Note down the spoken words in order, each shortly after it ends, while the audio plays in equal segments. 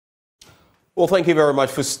Well, thank you very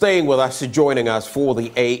much for staying with us, joining us for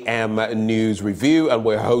the AM News Review. And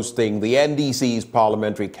we're hosting the NDC's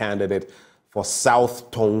parliamentary candidate for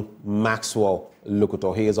South Tong, Maxwell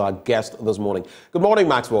Lukuto. He is our guest this morning. Good morning,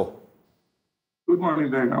 Maxwell. Good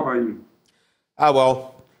morning, Dan. How are you?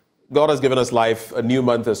 Well, God has given us life. A new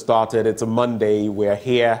month has started. It's a Monday. We're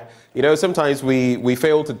here. You know, sometimes we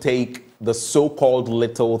fail to take the so-called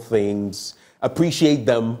little things, appreciate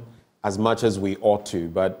them as much as we ought to.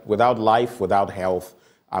 But without life, without health,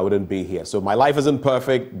 I wouldn't be here. So my life isn't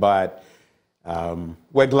perfect, but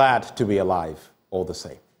we're glad to be alive all the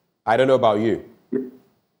same. I don't know about you.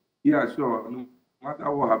 Yeah, sure. No matter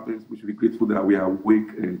what happens, we should be grateful that we are awake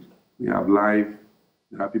and we have life.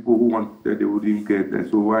 There are people who want that they wouldn't get, and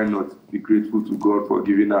so why not be grateful to God for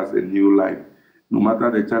giving us a new life? No matter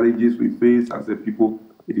the challenges we face as a people,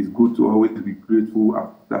 it is good to always be grateful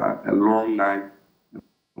after a long night,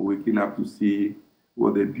 waking up to see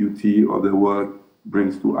what the beauty of the world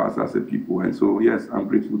brings to us as a people. And so, yes, I'm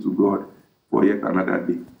grateful to God for yet another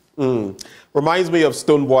day. Reminds me of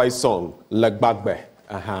Stonebwoy's song, Legbagbe.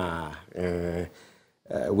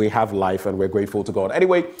 We have life and we're grateful to God.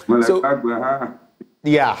 Anyway,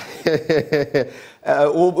 yeah.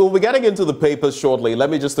 We'll be getting into the papers shortly. Let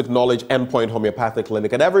me just acknowledge Endpoint Homeopathic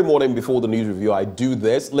Clinic. And every morning before the news review, I do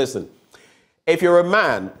this. Listen, if you're a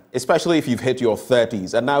man, especially if you've hit your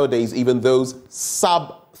 30s, and nowadays even those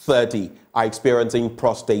sub 30 are experiencing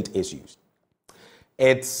prostate issues.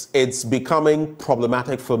 It's becoming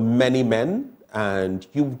problematic for many men, and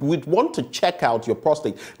you would want to check out your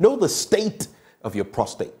prostate. Know the state of your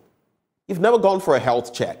prostate. You've never gone for a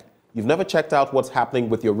health check. You've never checked out what's happening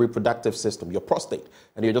with your reproductive system, your prostate,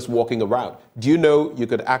 and you're just walking around. Do you know you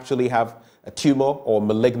could actually have a tumor or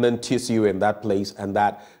malignant tissue in that place, and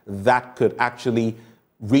that could actually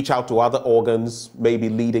reach out to other organs, maybe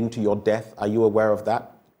leading to your death? Are you aware of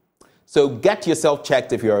that? So get yourself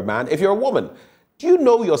checked if you're a man. If you're a woman, do you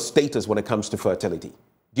know your status when it comes to fertility?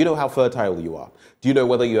 Do you know how fertile you are? Do you know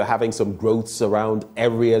whether you're having some growths around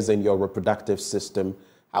areas in your reproductive system?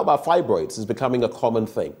 How about fibroids? It's becoming a common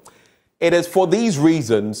thing. It is for these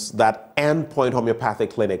reasons that Endpoint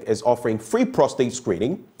Homeopathic Clinic is offering free prostate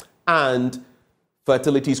screening and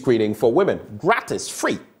fertility screening for women. Gratis,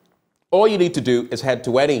 free. All you need to do is head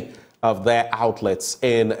to any of their outlets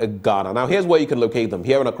in Ghana. Now, here's where you can locate them.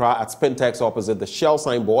 Here in Accra at Spintex opposite the Shell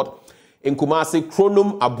signboard. In Kumasi,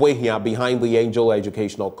 Kronum Abuehia behind the Angel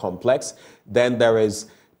Educational Complex. Then there is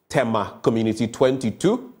Tema Community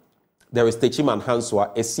 22. There is Techiman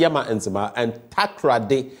Hanswa, Esiama Enzima, and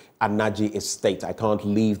Takrade Anaji Estate. I can't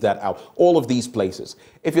leave that out. All of these places.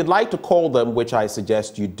 If you'd like to call them, which I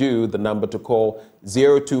suggest you do, the number to call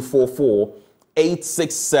 0244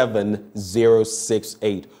 867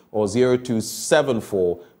 068 or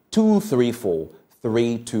 0274 234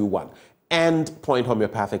 321. Endpoint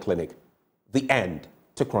Homeopathic Clinic. The end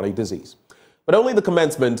to chronic disease. But only the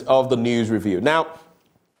commencement of the news review. Now,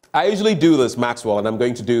 I usually do this, Maxwell, and I'm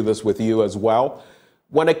going to do this with you as well.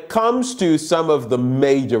 When it comes to some of the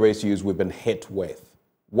major issues we've been hit with,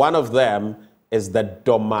 one of them is the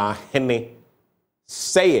Domahene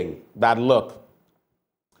saying that, look,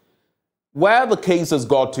 where the case has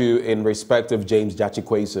got to in respect of James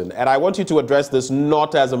Jachikwason, and I want you to address this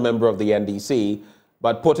not as a member of the NDC,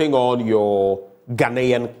 but putting on your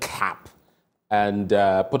Ghanaian cap and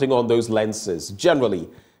putting on those lenses generally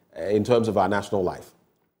in terms of our national life.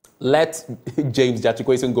 Let James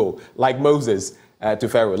Jachikwason go, like Moses to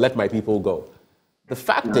Pharaoh, let my people go. The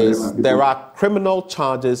fact is, there are criminal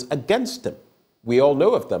charges against him. We all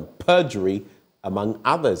know of them. Perjury, among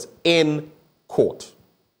others, in court,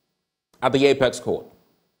 at the Apex Court.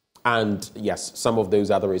 And yes, some of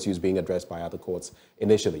those other issues being addressed by other courts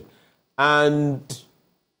initially. And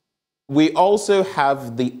we also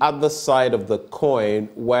have the other side of the coin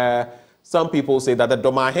where some people say that the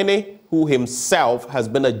Domahene, who himself has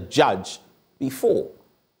been a judge before,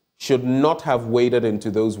 should not have waded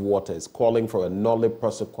into those waters, calling for a nolle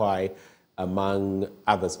prosequi, among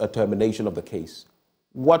others, a termination of the case.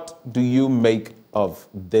 What do you make of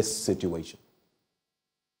this situation?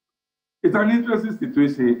 It's an interesting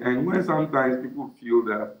situation, and when sometimes people feel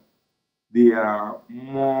that they are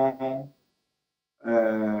more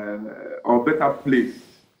or better placed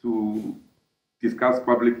to discuss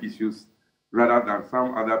public issues rather than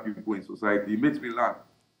some other people in society, it makes me laugh,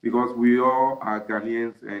 because we all are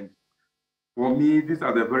Ghanaians, and for me, these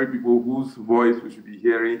are the very people whose voice we should be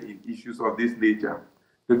hearing in issues of this nature.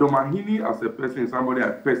 The Domahene, as a person, somebody I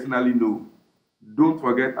personally know. Don't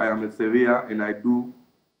forget, I am a surveyor and I do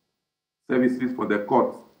services for the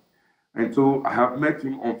court. And so I have met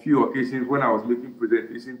him on few occasions when I was making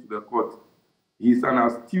presentations to the court. He's an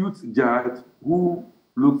astute judge who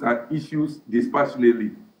looks at issues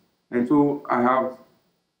dispassionately. And so I have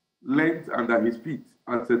learned under his feet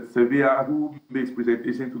as a surveyor who makes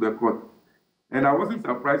presentation to the court. And I wasn't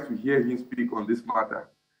surprised to hear him speak on this matter.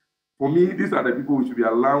 For me, these are the people we should be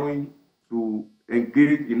allowing to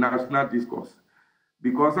engage in national discourse.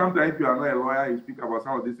 Because sometimes if you are not a lawyer, you speak about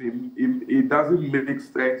some of this, it doesn't make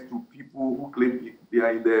sense to people who claim they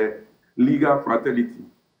are in the legal fraternity.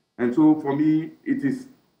 And so for me, it is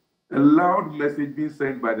a loud message being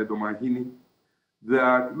sent by the Domahini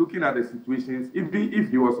that looking at the situations, even if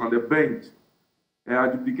he was on the bench,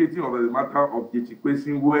 adjudicating over the matter of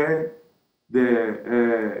Jechikwesi, where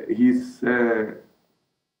his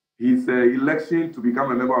election to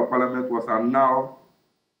become a member of parliament was announced,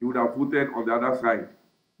 he would have voted on the other side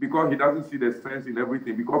because he doesn't see the sense in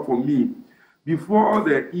everything. Because for me, before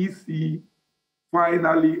the EC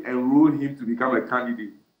finally enrolled him to become a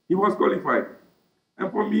candidate, he was qualified.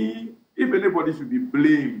 And for me, if anybody should be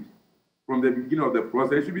blamed from the beginning of the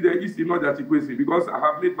process, it should be the EC, not Jechikwesi, because I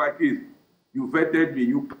have made my case. You vetted me,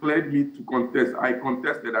 you cleared me to contest. I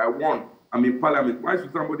contested, I won. I'm in parliament. Why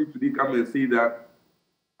should somebody today come and say that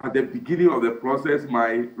at the beginning of the process,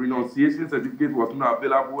 my renunciation certificate was not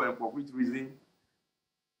available, and for which reason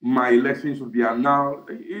my election should be annulled?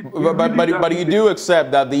 But you do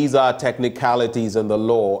accept that these are technicalities in the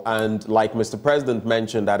law, and like Mr. President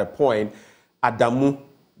mentioned at a point, Adamu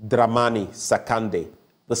Dramani Sakande,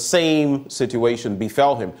 the same situation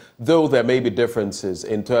befell him, though there may be differences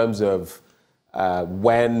in terms of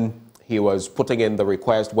when he was putting in the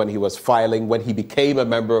request, when he was filing, when he became a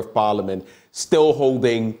member of parliament, still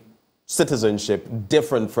holding citizenship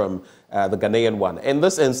different from the Ghanaian one. In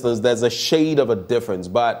this instance, there's a shade of a difference,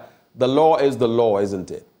 but the law is the law,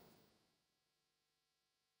 isn't it?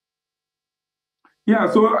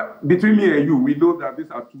 Yeah, so between me and you, we know that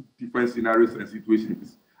these are two different scenarios and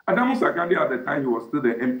situations. Adamu Sakande, at the time he was still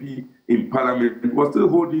the MP in parliament, was still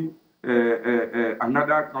holding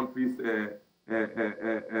another country's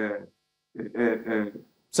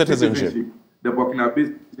citizenship, the Burkina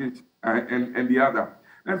Faso and the other.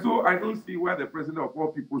 And so I don't see why the president of all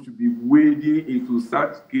people should be wading into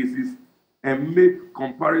such cases and make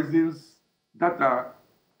comparisons that are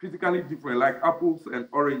critically different, like apples and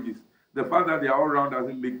oranges. The fact that they are all round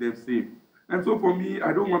doesn't make them same. And so for me,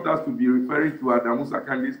 I don't want us to be referring to Adamu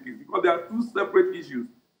Sakande's case because there are two separate issues.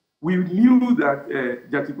 We knew that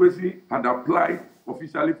Jechikwesi had applied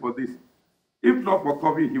officially for this. If not for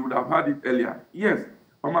COVID, he would have had it earlier. Yes,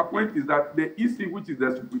 but my point is that the EC, which is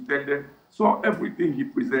the superintendent, saw everything he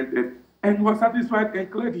presented and was satisfied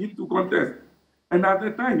and cleared him to contest. And at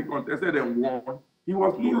the time he contested and won, he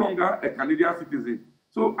was no longer a Canadian citizen.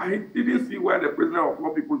 So I didn't see why the president of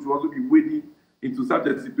all people should also be wading into such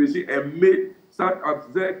a situation and make such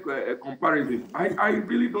a comparison. I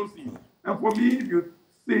really don't see. And for me, if you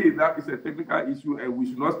say that it's a technical issue and we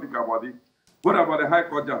should not speak about it, what about the High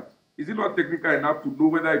Court judge? Is it not technical enough to know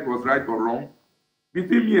whether it was right or wrong?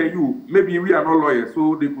 Between me and you, maybe we are not lawyers,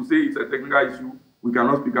 so they could say it's a technical issue, we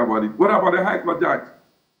cannot speak about it. What about the High Court judge?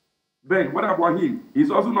 Ben, what about him? He's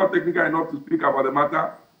also not technical enough to speak about the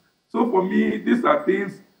matter. So for me, these are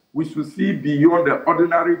things we should see beyond the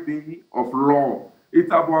ordinary thing of law. It's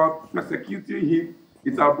about persecuting him.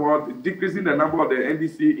 It's about decreasing the number of the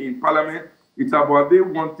NDC in parliament. It's about they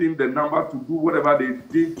wanting the number to do whatever they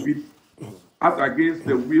did with as against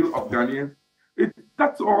the will of Ghanaians.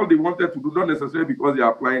 That's all they wanted to do, not necessarily because they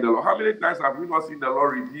are applying the law. How many times have we not seen the law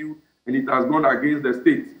reviewed and it has gone against the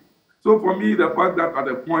state? So for me, the fact that at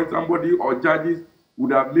the point somebody or judges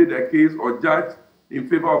would have made a case or judge in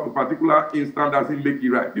favor of a particular instance doesn't make it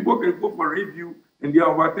right. People can go for review and they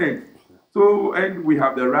are overturned. So, and we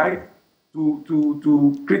have the right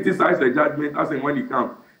to criticize the judgment as and when it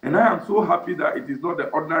comes. And I am so happy that it is not the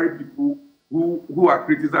ordinary people who are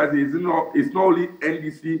criticizing. It's not only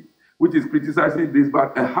NDC which is criticizing this,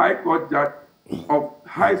 but a High Court judge of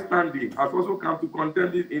high standing has also come to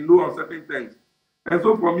condemn it in no uncertain terms. And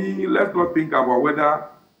so for me, let's not think about whether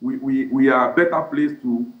we are better placed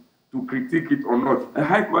to critique it or not. A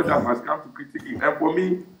High Court judge has come to critique it. And for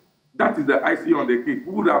me, that is the icing on the cake.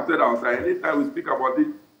 Who would have said outside? Anytime we speak about it,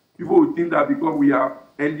 people would think that because we are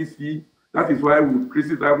NDC, that is why we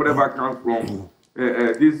criticize whatever comes from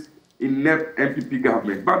this inept MPP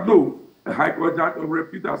government. But no, a High Court judge of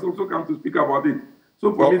repute has also come to speak about it.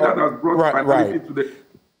 So for me, that has brought finality to the...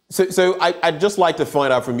 So I'd just like to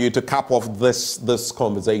find out from you to cap off this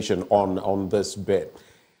conversation on this bit.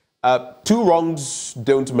 Two wrongs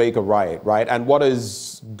don't make a right? And what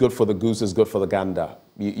is good for the goose is good for the gander.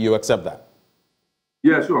 You accept that?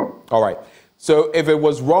 Yeah, sure. All right. So if it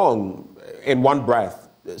was wrong in one breath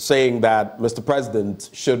saying that Mr. President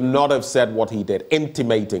should not have said what he did,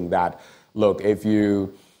 intimating that, look, if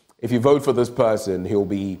you vote for this person, he'll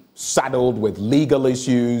be saddled with legal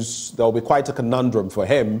issues. There'll be quite a conundrum for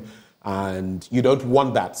him, and you don't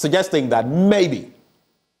want that. Suggesting that maybe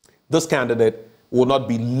this candidate will not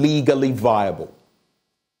be legally viable.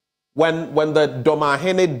 When the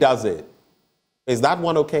Domahene does it, is that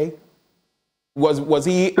one okay? Was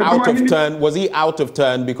he out of turn? Was he out of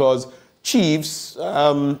turn because chiefs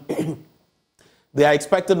they are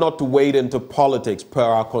expected not to wade into politics per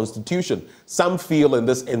our constitution? Some feel in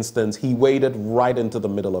this instance he waded right into the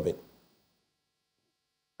middle of it.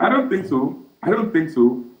 I don't think so.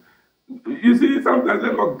 You see, sometimes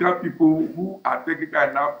let us get people who are technical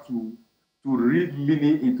enough to read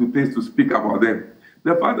meaning into things to speak about them.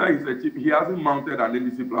 The father is a chief. He hasn't mounted an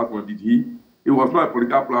NDC platform, did he? It was not a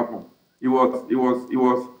political platform. It was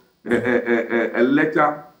a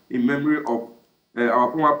letter in memory of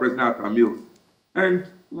our former president Tamils. And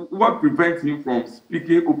what prevents him from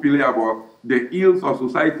speaking openly about the ills of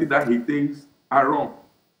society that he thinks are wrong?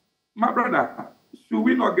 My brother, should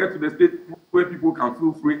we not get to the state where people can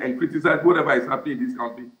feel free and criticize whatever is happening in this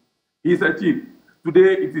country? He's a chief.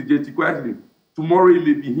 Today it is J.T. Kwesli. Tomorrow it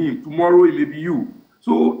may be him. Tomorrow it may be you.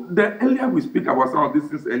 So the earlier we speak about some of these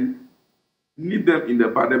things and nip them in the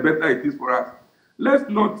bud, the better it is for us. Let's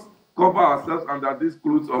not cover ourselves under these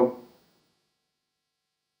clothes of,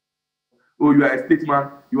 oh, you are a statesman,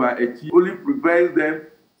 you are a chief. Only prevents them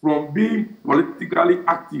from being politically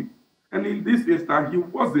active. And in this instance, he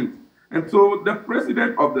wasn't. And so the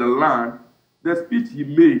president of the land, the speech he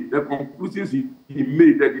made, the conclusions he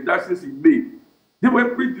made, the deductions he made, they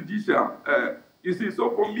were prejudicial. You see,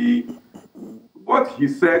 so for me, what he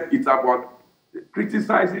said, it's about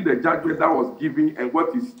criticizing the judgment that was given and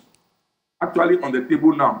what is actually on the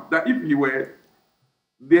table now. That if he were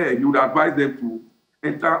there, he would advise them to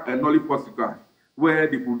enter a nollie prosecutor where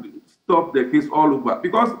they could stop the case all over.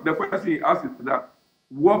 Because the question he asked is that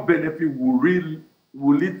what benefit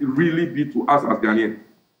will it really be to us as Ghanaians?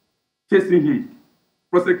 Chasing him,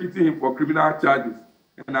 prosecuting him for criminal charges,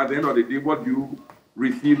 and at the end of the day, what do you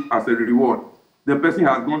receive as a reward? The person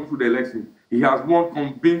has gone through the election. He has won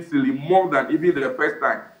convincingly more than even the first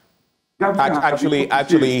time.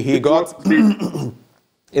 Actually, he got, in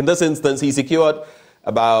this instance, he secured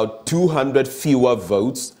about 200 fewer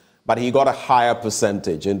votes, but he got a higher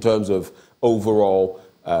percentage in terms of overall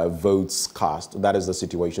votes cast. That is the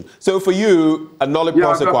situation. So for you, a nollie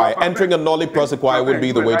prosequi, entering a nollie prosequi would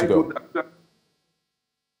be the way to go.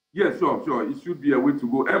 Yes, sure. It should be a way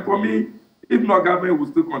to go. And for me, if not, government will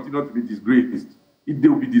still continue to be disgraced. They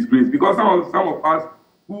will be disgraced because some of us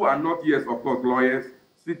who are not, yes, of course, lawyers,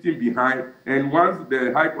 sitting behind, and once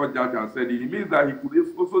the High Court judge has said it, it means that he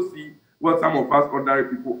could also see what some of us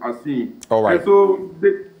ordinary people are seeing. All right. And so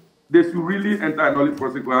they should really enter a nollie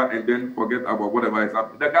prosequi and then forget about whatever is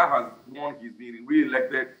happening. The guy has won, he's been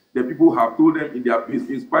re-elected. The people have told them in their piece,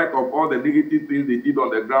 in spite of all the negative things they did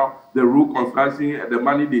on the ground, the road construction, and the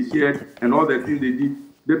money they shared, and all the things they did,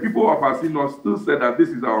 the people of Asino still said that this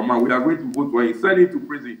is our man. We are going to vote for him. Send him to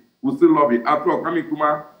prison. We still love him. After all, Kwame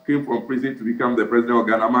Nkrumah came from prison to become the president of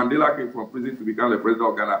Ghana. Mandela came from prison to become the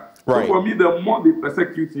president of Ghana. Right. So for me, the more they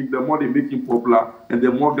persecute him, the more they make him popular, and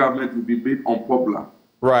the more government will be made unpopular.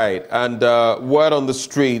 Right. And word on the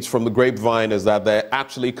streets from the grapevine is that there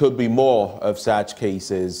actually could be more of such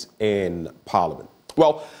cases in Parliament.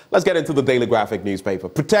 Well, let's get into the Daily Graphic newspaper.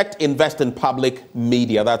 Protect, invest in public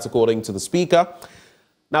media. That's according to the Speaker.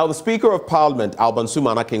 Now, the Speaker of Parliament, Alban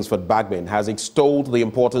Sumana Kingsford Bagman, has extolled the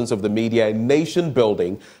importance of the media in nation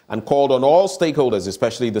building and called on all stakeholders,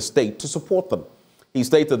 especially the state, to support them. He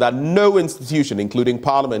stated that no institution, including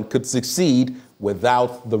Parliament, could succeed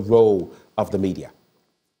without the role of the media.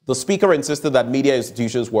 The Speaker insisted that media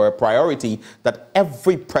institutions were a priority that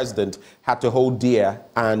every president had to hold dear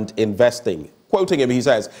and investing. Quoting him, he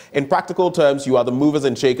says, in practical terms, you are the movers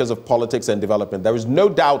and shakers of politics and development. There is no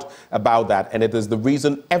doubt about that, and it is the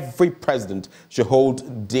reason every president should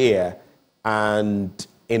hold dear and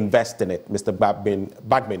invest in it, Mr.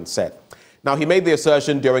 Bagman said. Now, he made the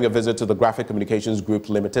assertion during a visit to the Graphic Communications Group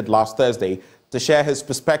Limited last Thursday to share his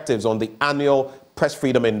perspectives on the annual Press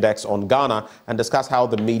Freedom Index on Ghana and discuss how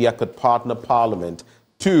the media could partner Parliament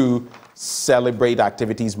to celebrate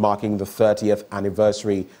activities marking the 30th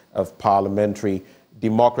anniversary of parliamentary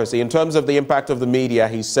democracy. In terms of the impact of the media,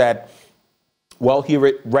 he said, well, he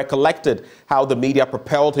recollected how the media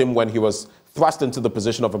propelled him when he was thrust into the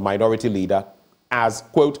position of a minority leader as,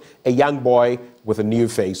 quote, a young boy with a new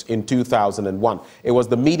face in 2001. It was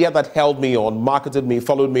the media that held me on, marketed me,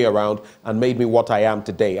 followed me around, and made me what I am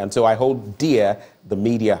today. And so I hold dear the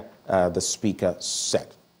media the Speaker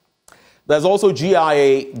said. There's also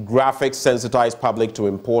GIA graphics sensitized public to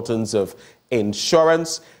importance of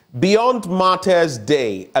insurance. Beyond Martyrs'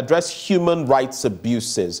 Day, address human rights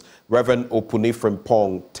abuses, Reverend Opuni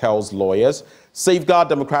Frimpong tells lawyers. Safeguard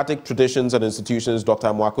democratic traditions and institutions, Dr.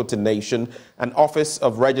 Amwako to Nation. And Office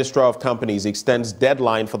of Registrar of Companies extends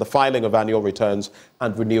deadline for the filing of annual returns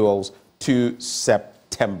and renewals to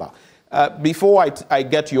September. Before I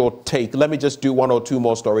get your take, let me just do one or two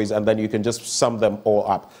more stories and then you can just sum them all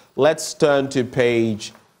up. Let's turn to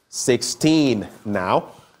page 16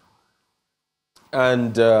 now.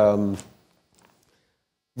 And the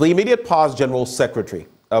immediate past General Secretary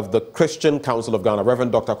of the Christian Council of Ghana,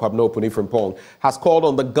 Reverend Dr. Kwabena Opuni Frimpong, has called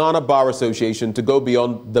on the Ghana Bar Association to go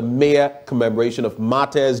beyond the mere commemoration of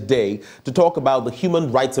Martyrs' Day to talk about the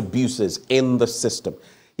human rights abuses in the system.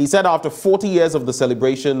 He said after 40 years of the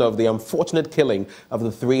celebration of the unfortunate killing of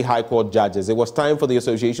the 3 High Court judges, it was time for the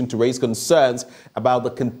association to raise concerns about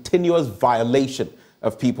the continuous violation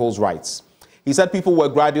of people's rights. He said people were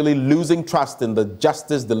gradually losing trust in the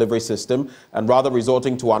justice delivery system and rather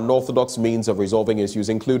resorting to unorthodox means of resolving issues,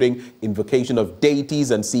 including invocation of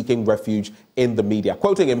deities and seeking refuge in the media.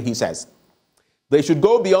 Quoting him, he says, they should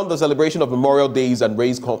go beyond the celebration of Memorial Days and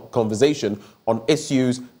raise conversation on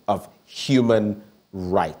issues of human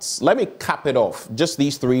rights. Let me cap it off. Just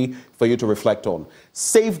these 3 for you to reflect on.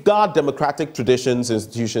 Safeguard democratic traditions,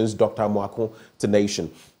 institutions, Dr. Amwako to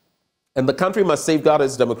Nation. And the country must safeguard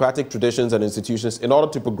its democratic traditions and institutions in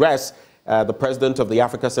order to progress. The president of the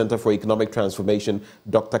Africa Center for Economic Transformation,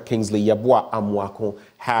 Dr. Kingsley Yeboah Amwako,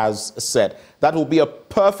 has said. That will be a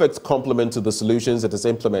perfect complement to the solutions it is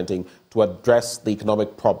implementing to address the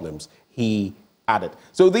economic problems, he added.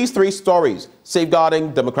 So these 3 stories,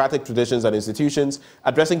 safeguarding democratic traditions and institutions,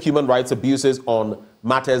 addressing human rights abuses on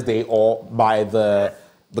Martyrs' Day or by the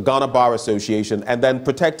Ghana Bar Association, and then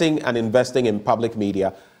protecting and investing in public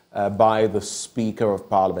media by the Speaker of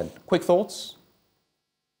Parliament. Quick thoughts?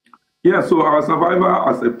 Yeah, so our survival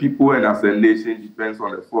as a people and as a nation depends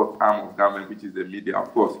on the 4th arm of government, which is the media.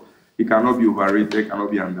 Of course, it cannot be overrated,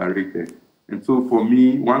 cannot be underrated. And so for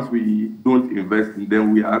me, once we don't invest in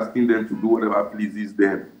them, we are asking them to do whatever pleases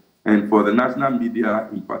them. And for the national media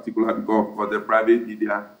in particular, because for the private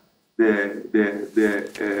media,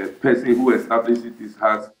 the person who established it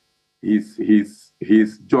has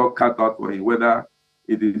his job cut out for him, whether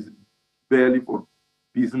it is barely for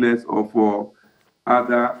business or for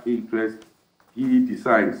other interests, he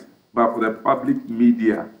decides. But for the public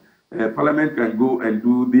media, Parliament can go and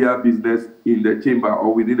do their business in the chamber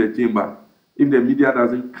or within the chamber. If the media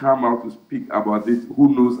doesn't come out to speak about this,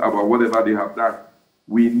 who knows about whatever they have done?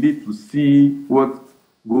 We need to see what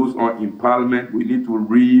goes on in Parliament. We need to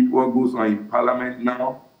read what goes on in Parliament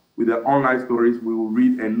now. With the online stories, we will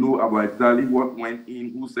read and know about exactly what went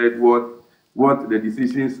in, who said what the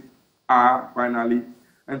decisions are finally.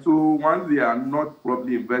 And so once they are not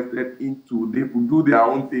properly invested into, they will do their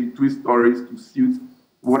own thing, twist stories to suit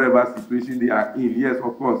whatever situation they are in. Yes,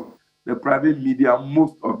 of course, the private media,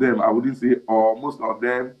 most of them, I wouldn't say all, most of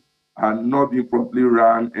them are not being properly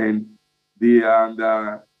run, and they are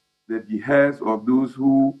under the behest of those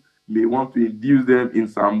who may want to induce them in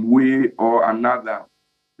some way or another.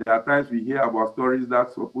 There are times we hear about stories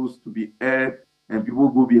that's supposed to be aired, and people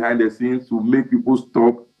go behind the scenes to make people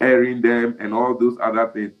stop airing them and all those other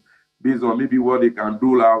things based on maybe what they can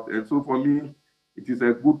roll out. And so for me, it is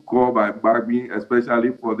a good call by Bagby,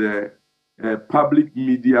 especially for the public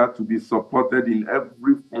media to be supported in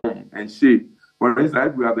every form and shape. For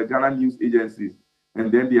instance, we have the Ghana news agencies,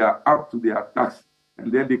 and then they are up to their task,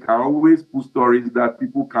 and then they can always put stories that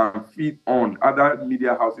people can feed on, other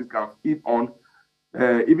media houses can feed on.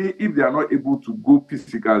 Even if they are not able to go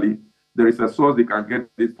physically, there is a source they can get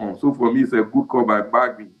this from. So for me, it's a good call by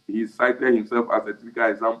Bagby. He cited himself as a typical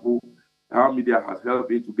example, how media has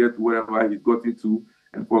helped him to get to wherever he's gotten to.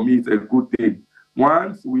 And for me, it's a good thing.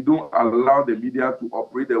 Once we don't allow the media to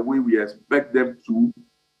operate the way we expect them to,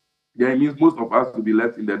 then it means most of us will be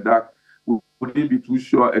left in the dark. We wouldn't be too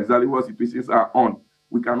sure exactly what situations are on.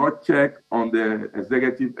 We cannot check on the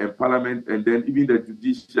executive and parliament and then even the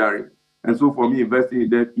judiciary. And so for me, investing in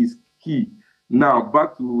them is key. Now,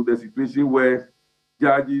 back to the situation where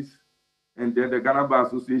judges and then the Ghana Bar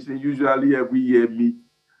Association usually every year meet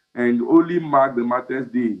and only mark the Martyrs'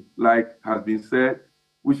 Day, like has been said.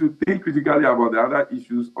 We should think critically about the other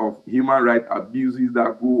issues of human rights abuses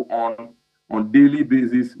that go on daily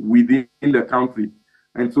basis within the country.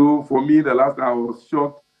 And so for me, the last time I was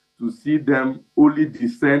shocked to see them only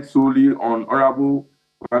descend solely on Honorable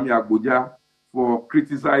Bawumia for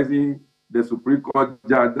criticizing the Supreme Court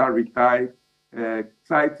judge that retired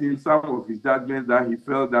citing some of his judgments that he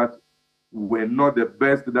felt that were not the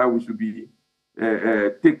best that we should be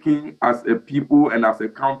taking as a people and as a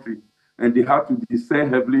country. And they had to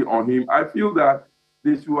descend heavily on him. I feel that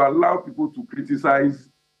they should allow people to criticize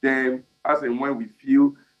them as and when we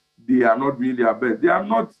feel they are not doing their best. They are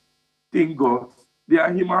not thing gods. They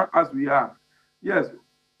are human as we are. Yes,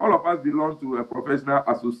 all of us belong to a professional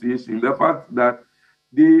association. The fact that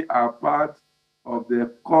they are part of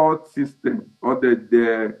the court system or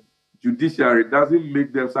the judiciary doesn't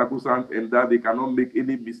make them sacrosanct and that they cannot make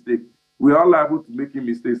any mistake. We are liable to making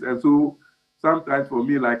mistakes. And so sometimes for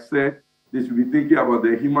me, like said, they should be thinking about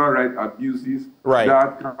the human rights abuses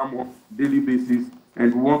that come on a daily basis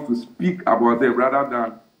and want to speak about them rather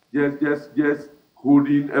than just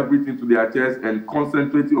holding everything to their chest and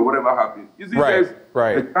concentrating on whatever happens. You see, there's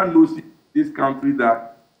a kind of in this country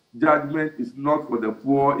that judgment is not for the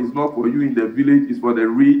poor, it's not for you in the village, it's for the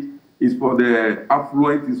rich, it's for the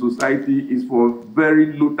affluent in society, it's for very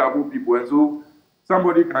notable people. And so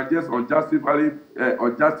somebody can just unjustifiably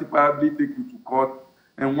take you to court.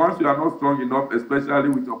 And once you are not strong enough, especially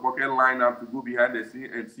with your pocket line up to go behind the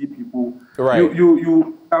scene and see people,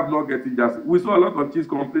 you have not getting justice. We saw a lot of chiefs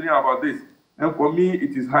complaining about this. And for me,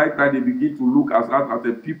 it is high time they begin to look at us as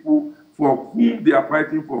the people for whom they are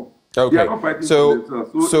fighting for. Okay. They are not fighting for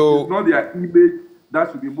themselves. So it's not their image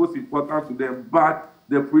that should be most important to them, but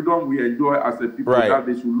the freedom we enjoy as a people that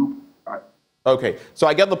they should look at. Okay, so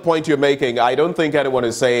I get the point you're making. I don't think anyone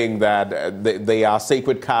is saying that they are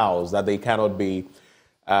sacred cows, that they cannot be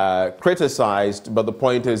criticized, but the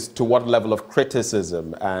point is to what level of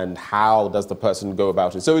criticism and how does the person go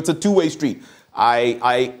about it. So it's a two-way street.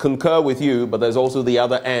 I concur with you, but there's also the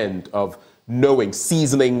other end of knowing,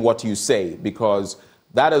 seasoning what you say, because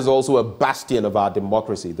that is also a bastion of our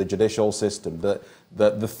democracy, the judicial system,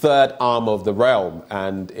 the third arm of the realm.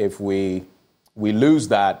 And if we lose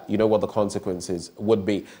that, you know what the consequences would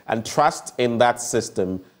be. And trust in that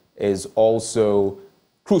system is also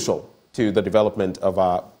crucial to the development of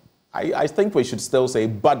our, I think we should still say,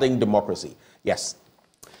 budding democracy. Yes.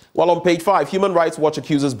 Well, on page 5, Human Rights Watch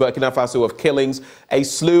accuses Burkina Faso of killings, a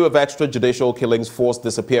slew of extrajudicial killings, forced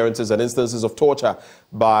disappearances, and instances of torture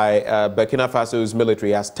by Burkina Faso's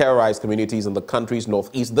military has terrorized communities in the country's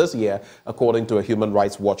northeast this year, according to a Human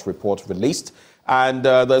Rights Watch report released. And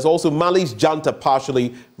there's also Mali's junta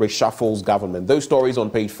partially reshuffles government. Those stories on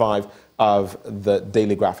page 5 of the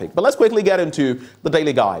Daily Graphic. But let's quickly get into the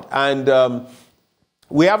Daily Guide. And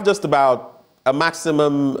we have just about a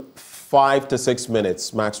maximum 5 to 6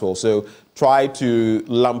 minutes, Maxwell. So try to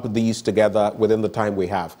lump these together within the time we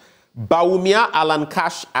have. Bawumia Alan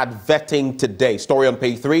Cash at vetting today. Story on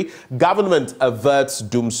page 3. Government averts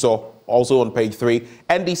Dumso. Also on page 3.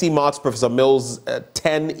 NDC marks Professor Mills'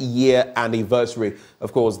 10-year anniversary.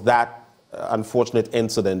 Of course, that unfortunate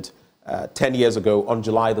incident 10 years ago on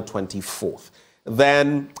July the 24th.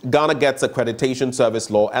 Then Ghana gets accreditation service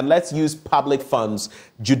law, and let's use public funds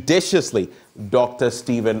judiciously. Dr.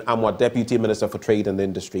 Stephen Amwa, Deputy Minister for Trade and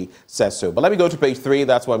Industry, says so. But let me go to page 3.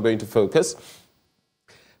 That's where I'm going to focus.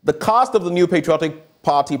 The cast of the new Patriotic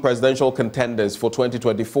Party presidential contenders for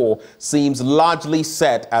 2024 seems largely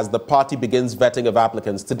set as the party begins vetting of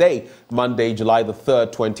applicants today, Monday, July the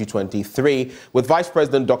 3rd, 2023, with Vice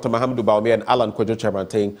President Dr. Mahamudu Bawumia and Alan Kwadwo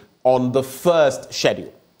Kyerematen on the first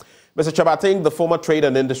schedule. Mr. Kyerematen, the former Trade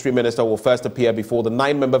and Industry Minister, will first appear before the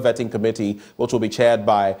 9-member vetting committee, which will be chaired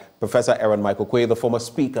by Professor Aaron Michael Quay, the former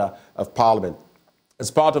Speaker of Parliament. As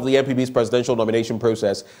part of the NPP's presidential nomination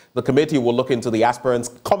process, the committee will look into the aspirants'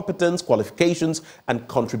 competence, qualifications, and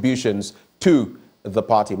contributions to the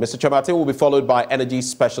party. Mr. Kyerematen will be followed by energy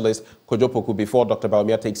specialist Kwadwo Poku before Dr.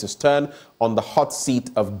 Bawumia takes his turn on the hot seat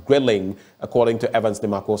of grilling, according to Evans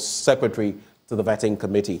Nimako, secretary to the vetting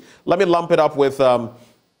committee. Let me lump it up with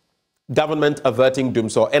government averting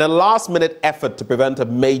Dumso. In a last-minute effort to prevent a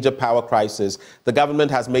major power crisis, the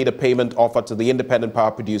government has made a payment offer to the independent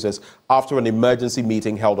power producers after an emergency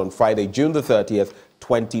meeting held on Friday, June the 30th,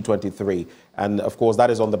 2023. And, of course, that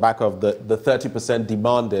is on the back of the 30%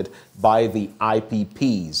 demanded by the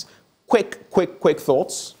IPPs. Quick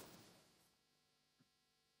thoughts?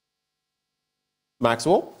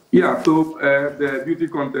 Maxwell? Yeah, so the beauty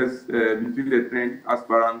contest between the 10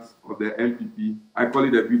 aspirants of the MPP, I call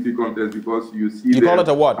it a beauty contest because you see You call it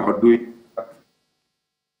a what?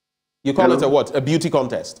 You call it a what? A beauty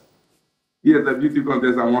contest? Yes, a beauty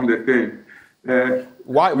contest among the 10.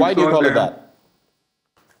 Why do you call it that?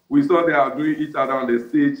 We saw they are doing each other on the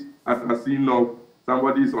stage at a scene of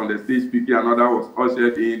somebody is on the stage speaking, another was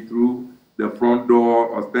ushered in through the front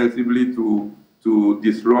door ostensibly to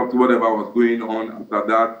disrupt whatever was going on. After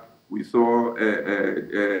that, We saw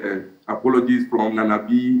apologies from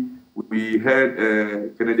Nanabi. We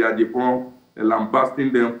heard Kennedy Adjepong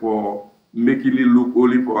lambasting them for making it look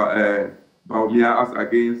only for Bawumia as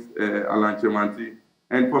against Alan Chemanti.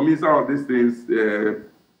 And for me, some of these things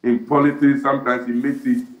in politics, sometimes it makes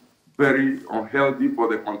it very unhealthy for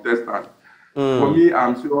the contestant. For me,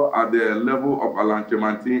 I'm sure at the level of Alan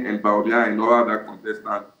Chemanti and Bawumia and all other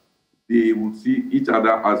contestants, they would see each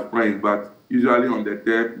other as friends, but usually on the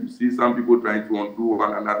tape, you see some people trying to undo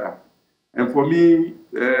one another. And for me,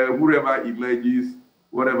 whoever emerges,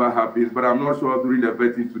 whatever happens, but I'm not sure during the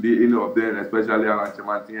vetting today, any of them, especially Alan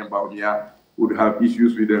Chemanti and Bawumia, would have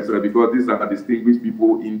issues with themselves because these are distinguished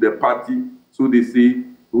people in the party, so they say,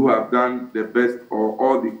 who have done the best or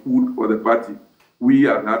all the good for the party. We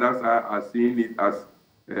as others are seeing it as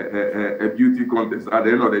a beauty contest. At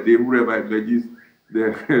the end of the day, whoever emerges,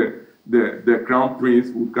 the crown prince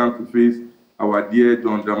will come to face our dear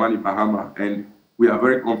John Dramani Mahama, and we are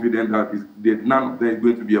very confident that none of them is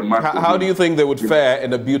going to be a match. How do you think they would fare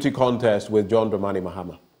in a beauty contest with John Dramani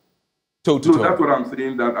Mahama? So that's what I'm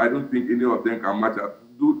saying, that I don't think any of them can match up.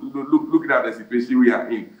 Looking at the situation we are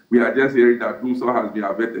in, we are just hearing that Dumso has been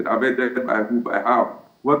averted. Averted by who, by how?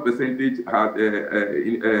 What percentage has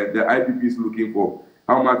the IPP is looking for?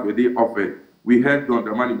 How much were they offered? We heard John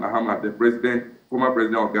Dramani Mahama, the former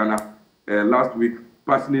president of Ghana, last week,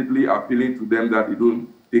 passionately appealing to them that they don't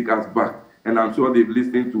take us back. And I'm sure they've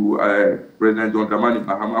listened to President John Dramani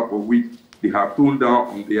Mahama, for which they have toned down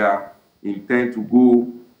on their intent to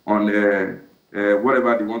go on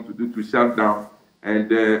whatever they want to do to shut down.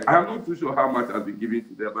 And I'm not too sure how much has been given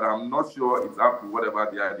to them, but I'm not sure it's up to whatever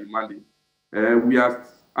they are demanding. We are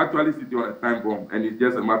actually sitting on a time bomb, and it's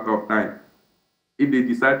just a matter of time. If they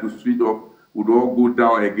decide to switch off, we'll all go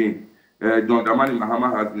down again. John Dramani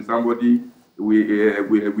Mahama has been somebody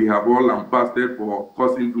we have all lambasted for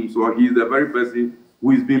causing doom. So he's the very person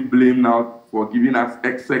who is being blamed now for giving us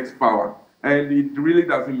excess power. And it really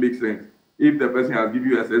doesn't make sense. If the person has given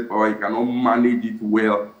you excess power, you cannot manage it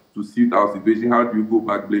well to suit our situation. How do you go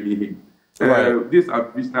back blaming him? Right. These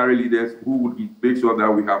are visionary leaders who would make sure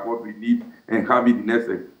that we have what we need and have it in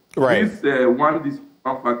essence. Right. This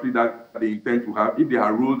factory that they intend to have, if they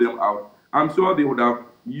had ruled them out, I'm sure they would have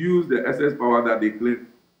used the excess power that they claim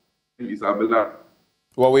is available.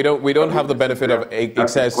 Well, we don't have the benefit of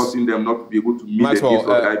excess. Causing them not to be able to meet the needs of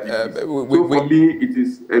the IPPs. So for me, it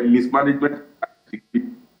is a mismanagement.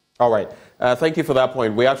 All right. Thank you for that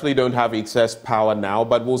point. We actually don't have excess power now,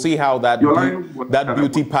 but we'll see how that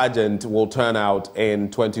beauty pageant will turn out in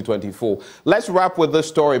 2024. Let's wrap with this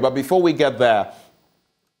story, but before we get there,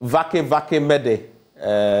 Vake Mede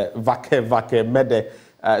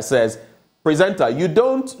says, presenter, you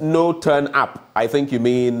don't know turn up. I think you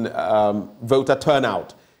mean voter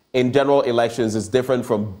turnout in general elections is different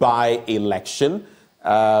from by-election.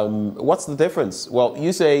 What's the difference? Well,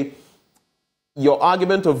 you say your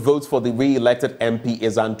argument of votes for the re-elected MP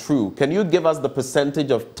is untrue. Can you give us the percentage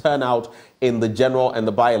of turnout in the general and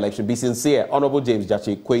the by-election? Be sincere. Honorable James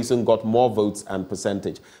Jachi Kwesen got more votes and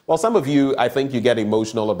percentage. Well, some of you, I think you get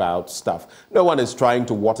emotional about stuff. No one is trying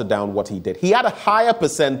to water down what he did. He had a higher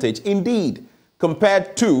percentage, indeed,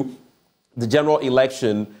 compared to the general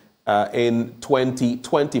election in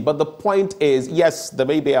 2020. But the point is, yes, there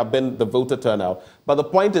may have been the voter turnout, but the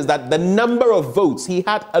point is that the number of votes, he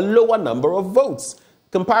had a lower number of votes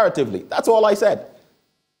comparatively. That's all I said.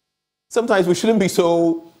 Sometimes we shouldn't be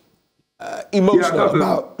so emotional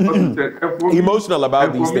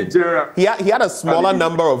about these things. He had a smaller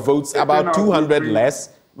number of votes, about 200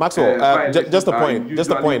 less. Maxwell, just a point,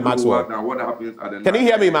 Maxwell. Can you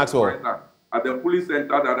hear me, Maxwell? At the police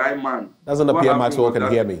center that I man. Doesn't appear Maxwell can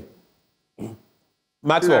hear me.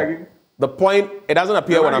 Maxwell, the point, it doesn't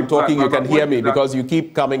appear when I'm talking you can hear me because you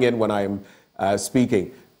keep coming in when I'm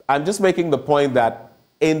speaking. I'm just making the point that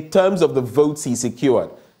in terms of the votes he secured,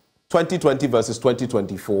 2020 versus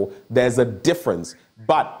 2024, there's a difference.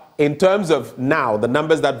 But in terms of now, the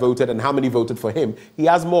numbers that voted and how many voted for him, he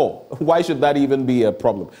has more. Why should that even be a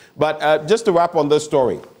problem? But just to wrap on this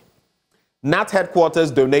story, NAT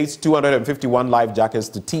headquarters donates 251 life jackets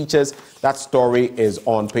to teachers. That story is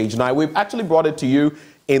on page 9. We've actually brought it to you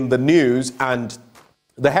in the news, and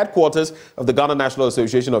the headquarters of the Ghana National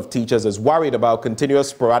Association of Teachers is worried about continuous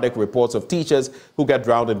sporadic reports of teachers who get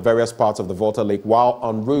drowned in various parts of the Volta Lake while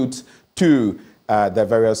en route to their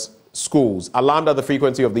various schools. Alarmed at the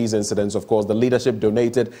frequency of these incidents, of course, the leadership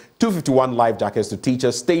donated 251 life jackets to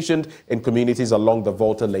teachers stationed in communities along the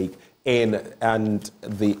Volta Lake in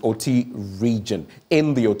the OT region.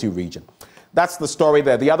 That's the story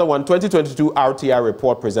there. The other one, 2022 RTI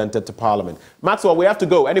report presented to Parliament. Maxwell, we have to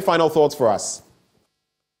go. Any final thoughts for us?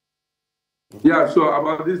 Yeah, so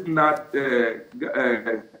about this Ghana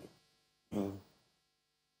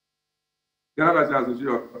National Association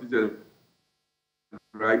of Teachers,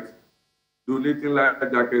 right? Donating life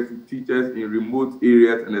jackets to teachers in remote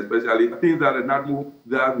areas, and especially things that the NADMO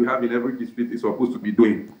that we have in every district is supposed to be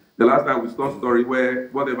doing. The last time we saw a story where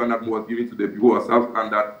whatever NADMO was giving to the people was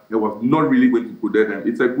self-standard, it was not really going to protect them.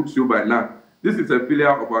 It's a good show by NAD. This is a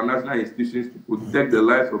failure of our national institutions to protect the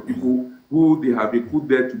lives of people who they have been put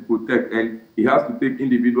there to protect, and it has to take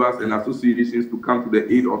individuals and associations to come to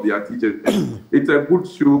the aid of their teachers. It's a good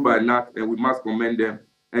show by NAD, and we must commend them.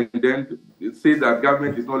 And then say that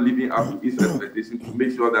government is not living up to its expectation to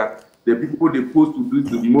make sure that the people they post to do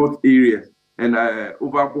to remote areas and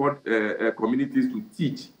overboard communities to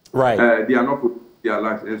teach, right? They are not protecting their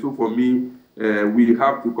lives. And so for me, we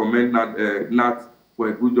have to commend NAT for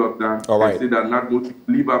a good job done. All right. And say that NAT will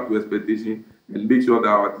live up to expectation and make sure that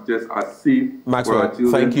our teachers are safe. Maxwell, for our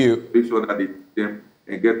children. thank you. Make sure that they teach them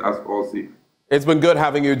and get us all safe. It's been good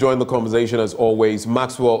having you join the conversation as always.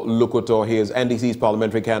 Maxwell Lukoto, he is NDC's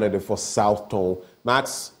parliamentary candidate for South Tone.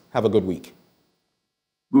 Max, have a good week.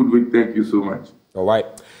 Good week. Thank you so much. All right.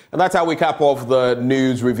 And that's how we cap off the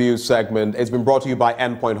news review segment. It's been brought to you by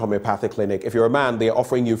Endpoint Homeopathic Clinic. If you're a man, they're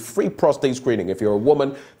offering you free prostate screening. If you're a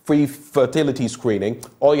woman, free fertility screening.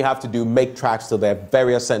 All you have to do, make tracks to their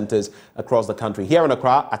various centers across the country. Here in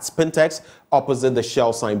Accra, at Spintex, opposite the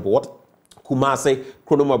Shell signboard. Kumase,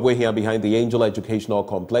 Kronoma here behind the Angel Educational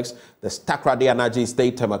Complex, the Stakrade Anaji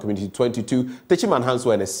State Tema Community 22, Techiman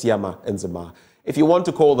Hanso and Siama Enzema. If you want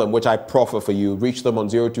to call them, which I proffer for you, reach them on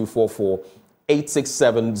 0244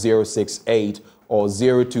 867 068 or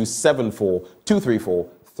 0274 234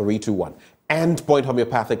 321. Endpoint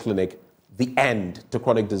Homeopathic Clinic, the end to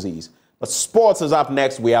chronic disease. But sports is up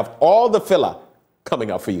next. We have all the filler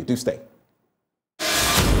coming up for you. Do stay.